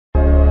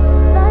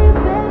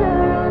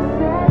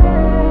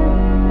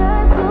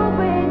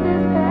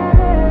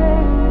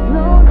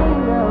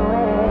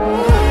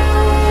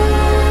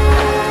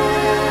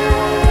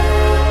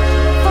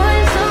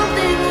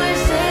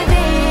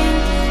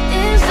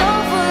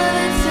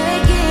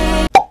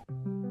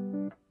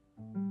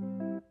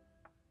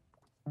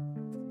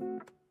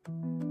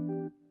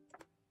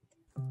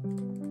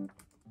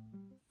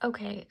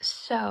Okay,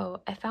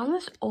 so I found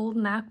this old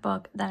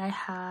MacBook that I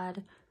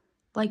had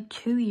like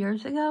 2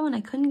 years ago and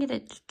I couldn't get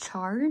it to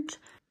charge.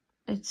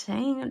 It's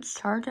saying it's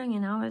charging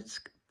and now it's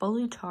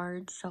fully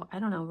charged, so I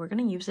don't know, we're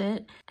gonna use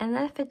it. And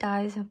then if it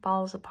dies and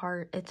falls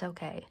apart, it's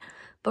okay.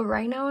 But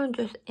right now I'm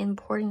just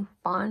importing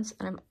fonts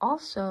and I'm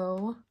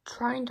also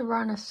trying to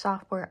run a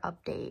software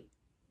update.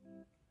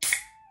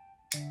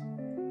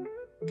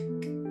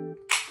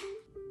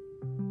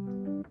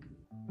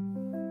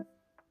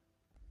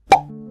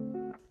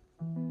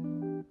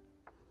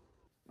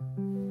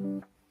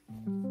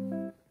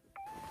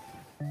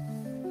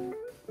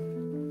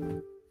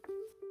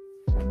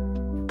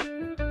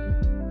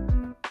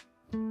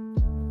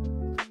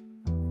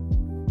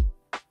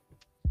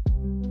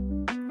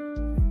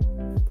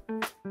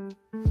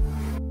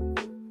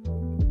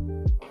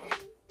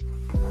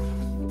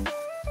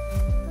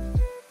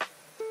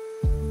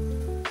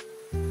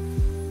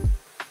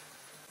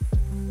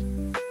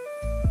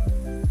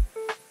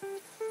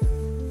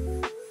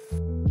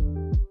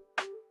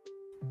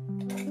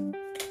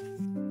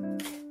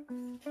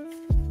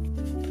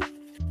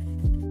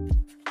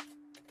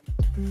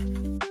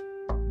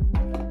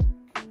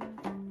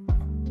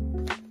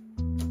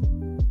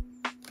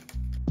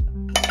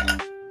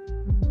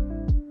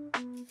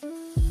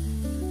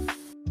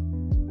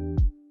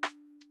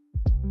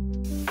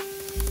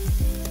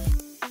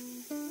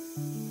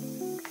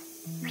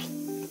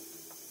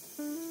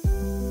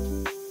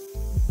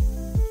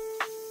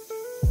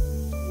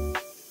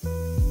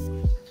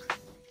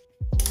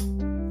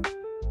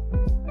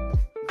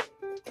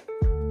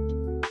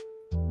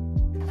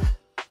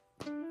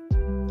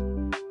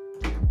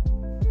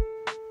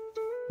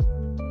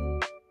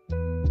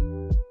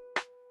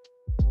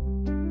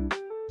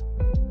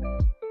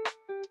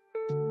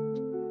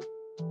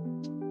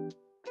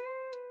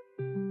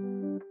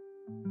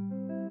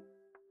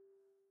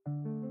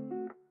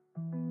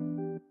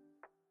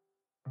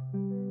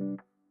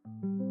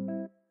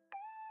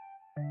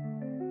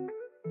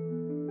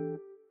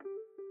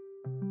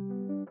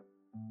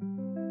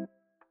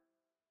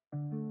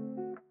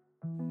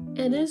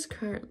 It is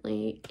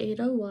currently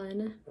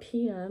 8:01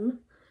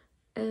 p.m.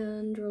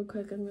 and real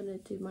quick I'm gonna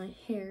do my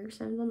hair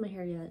because I haven't done my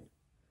hair yet.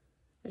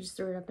 I just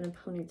threw it up in a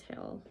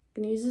ponytail. I'm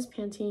gonna use this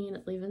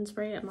Pantene leave-in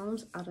spray. I'm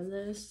almost out of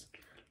this,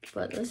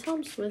 but this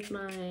helps with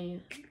my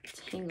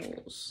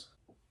tangles.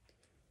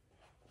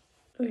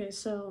 Okay,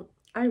 so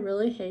I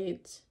really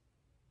hate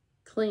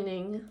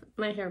cleaning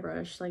my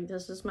hairbrush. Like,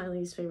 this is my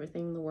least favorite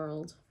thing in the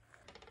world.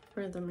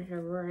 I'm gonna throw my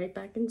hair right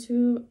back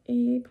into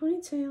a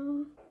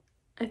ponytail.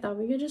 I thought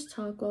we could just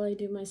talk while I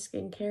do my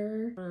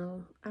skincare.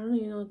 I don't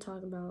even know what to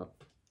talk about.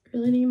 I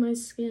really need my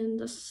skin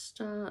to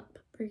stop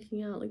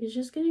breaking out. Like, it's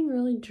just getting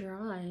really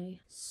dry.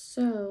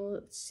 So,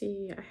 let's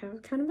see. I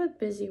have kind of a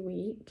busy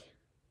week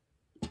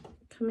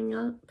coming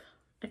up.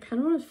 I kind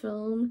of want to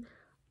film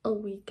a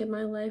week in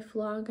my life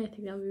vlog. I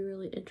think that would be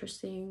really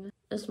interesting.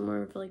 It's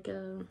more of like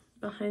a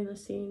behind the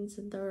scenes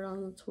and throw it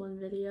on this one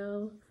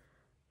video.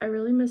 I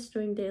really miss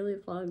doing daily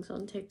vlogs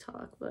on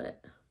TikTok, but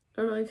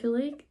I don't know. I feel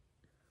like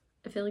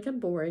I'm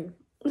boring.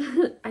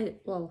 I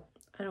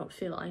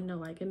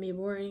know I can be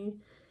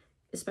boring,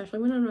 especially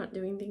when I'm not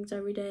doing things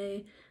every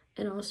day.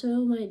 And also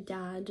my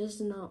dad does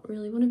not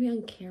really want to be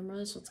on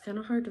camera, so it's kind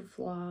of hard to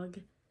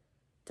vlog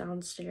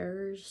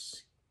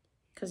downstairs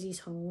because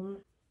he's home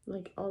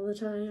like all the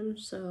time.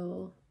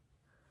 So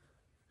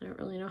I don't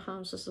really know how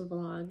I'm supposed to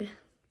vlog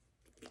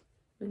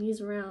when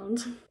he's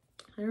around.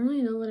 I don't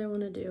really know what I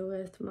want to do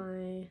with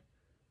my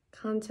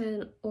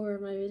content or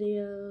my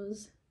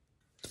videos.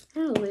 I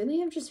don't know,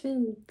 lately I've just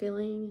been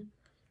feeling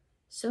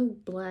so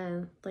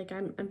bland. Like,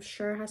 I'm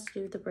sure it has to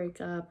do with the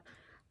breakup.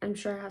 I'm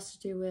sure it has to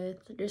do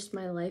with just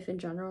my life in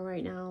general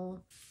right now.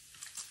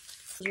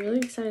 I was really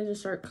excited to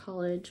start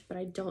college, but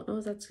I don't know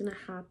if that's gonna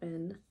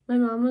happen. My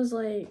mom was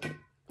like,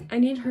 I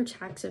need her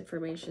tax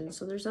information,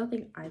 so there's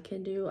nothing I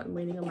can do. I'm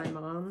waiting on my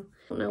mom.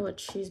 I don't know what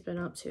she's been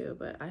up to,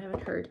 but I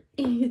haven't heard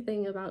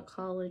anything about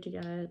college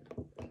yet.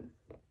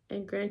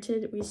 And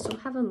granted, we still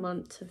have a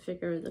month to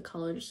figure the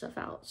college stuff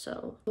out,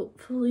 so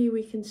hopefully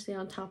we can stay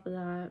on top of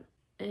that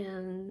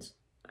and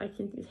I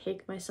can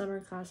take my summer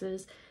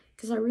classes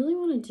because I really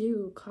want to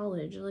do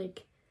college.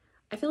 Like,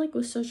 I feel like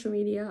with social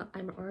media,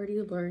 I'm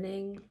already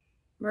learning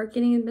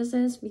marketing and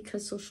business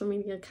because social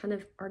media kind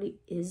of already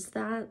is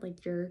that.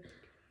 Like, you're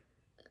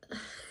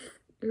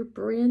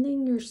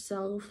branding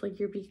yourself, like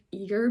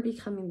you're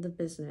becoming the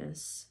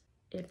business,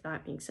 if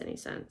that makes any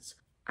sense.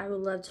 I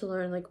would love to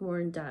learn like more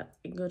in depth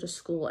and go to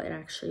school and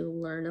actually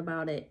learn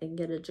about it and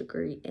get a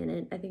degree in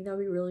it. I think that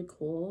would be really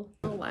cool.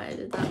 I don't know why I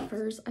did that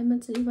first. I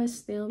meant to do my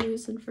Snail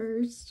Mucin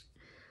first.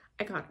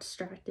 I got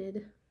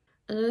distracted.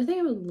 Another thing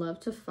I would love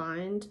to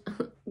find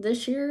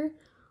this year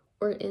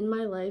or in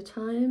my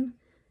lifetime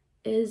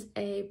is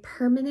a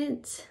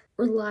permanent,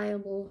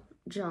 reliable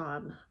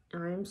job.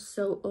 I'm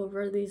so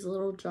over these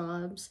little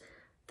jobs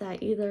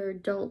that either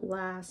don't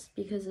last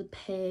because of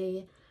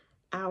pay,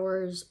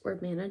 hours, or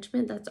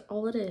management. That's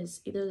all it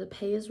is. Either the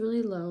pay is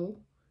really low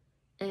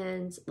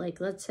and, like,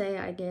 let's say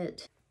I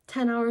get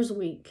 10 hours a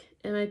week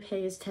and my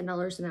pay is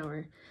 $10 an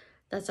hour.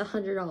 That's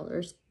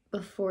 $100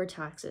 before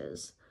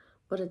taxes.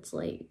 But it's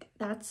like,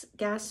 that's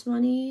gas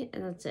money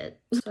and that's it.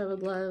 So I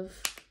would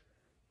love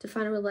to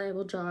find a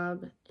reliable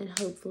job and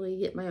hopefully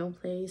get my own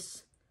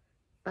place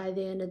by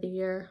the end of the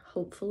year,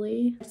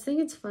 hopefully. I just think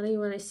it's funny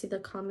when I see the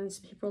comments,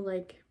 people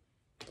like,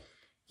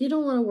 you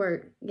don't want to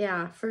work.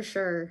 Yeah, for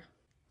sure.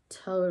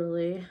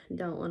 Totally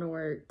don't want to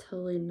work.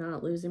 Totally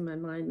not losing my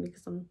mind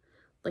because I'm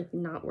like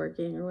not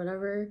working or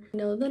whatever. I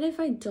know that if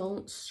I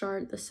don't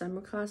start the summer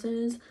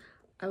classes,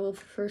 I will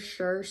for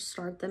sure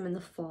start them in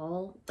the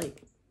fall,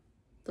 like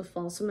the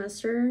fall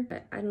semester.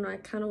 I don't know, I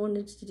kind of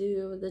wanted to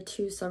do the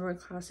 2 summer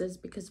classes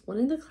because one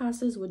of the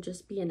classes would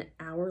just be an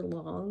hour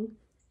long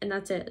and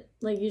that's it.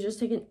 Like you just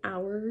take an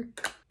hour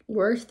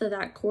worth of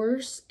that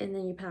course and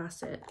then you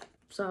pass it.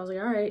 So I was like,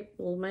 all right,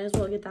 well, might as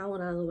well get that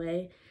one out of the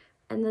way.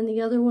 And then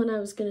the other one I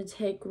was going to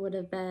take would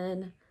have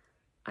been,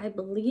 I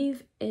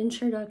believe,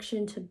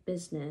 Introduction to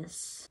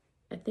Business.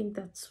 I think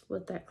that's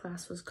what that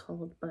class was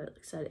called, but like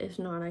I said, if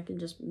not, I can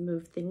just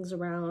move things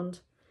around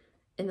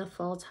in the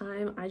fall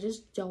time. I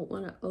just don't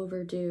want to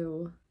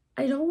overdo.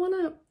 I don't want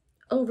to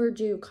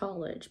overdo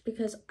college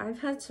because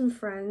I've had some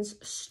friends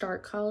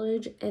start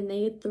college and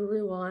they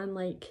threw on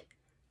like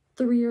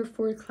 3 or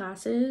 4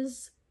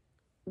 classes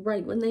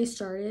right when they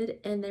started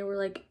and they were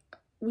like,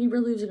 we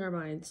were losing our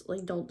minds.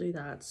 Like, don't do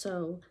that.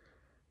 So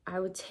I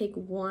would take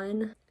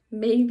 1,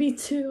 maybe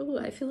 2.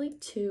 I feel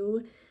like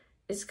 2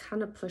 is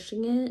kind of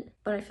pushing it,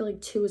 but I feel like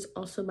 2 is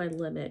also my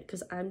limit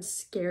because I'm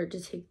scared to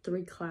take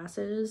 3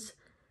 classes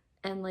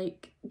and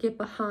like get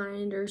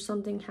behind or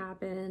something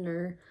happen,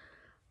 or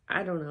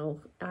I don't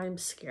know. I'm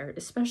scared,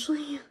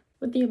 especially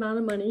with the amount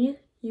of money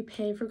you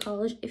pay for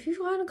college. If you've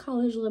gone to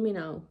college, let me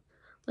know.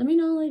 Let me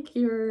know like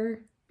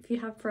if you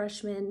have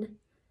freshman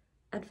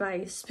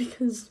advice,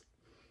 because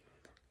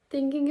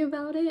thinking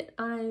about it,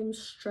 I'm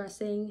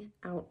stressing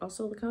out.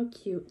 Also, look how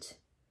cute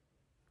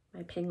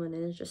my penguin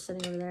is just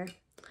sitting over there.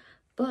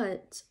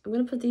 But I'm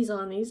gonna put these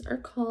on. These are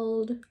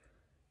called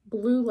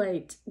blue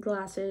light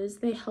glasses.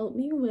 They help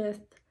me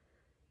with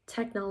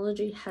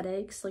technology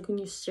headaches, like when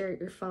you stare at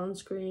your phone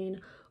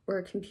screen or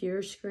a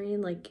computer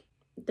screen. Like,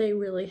 they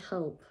really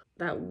help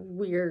that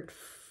weird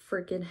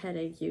freaking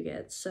headache you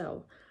get.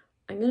 So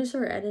I'm gonna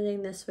start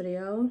editing this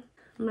video.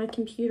 My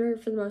computer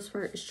for the most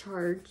part is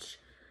charged,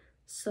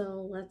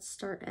 so let's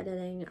start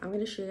editing. I'm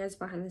gonna show you guys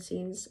behind the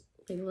scenes,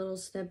 like little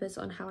snippets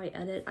on how I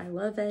edit. I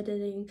love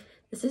editing.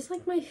 This is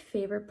like my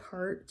favorite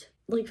part.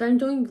 Like if I'm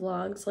doing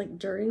vlogs, like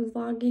during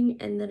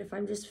vlogging, and then if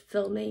I'm just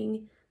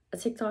filming a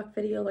TikTok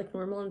video like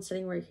normal and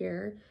sitting right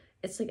here,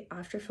 it's like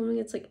after filming,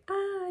 it's like,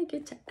 I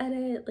get to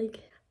edit. Like,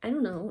 I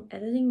don't know,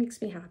 editing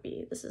makes me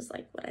happy. This is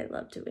like what I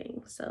love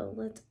doing. So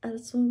let's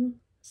edit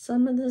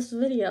some of this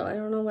video. I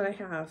don't know what I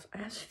have. I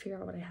have to figure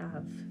out what I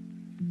have.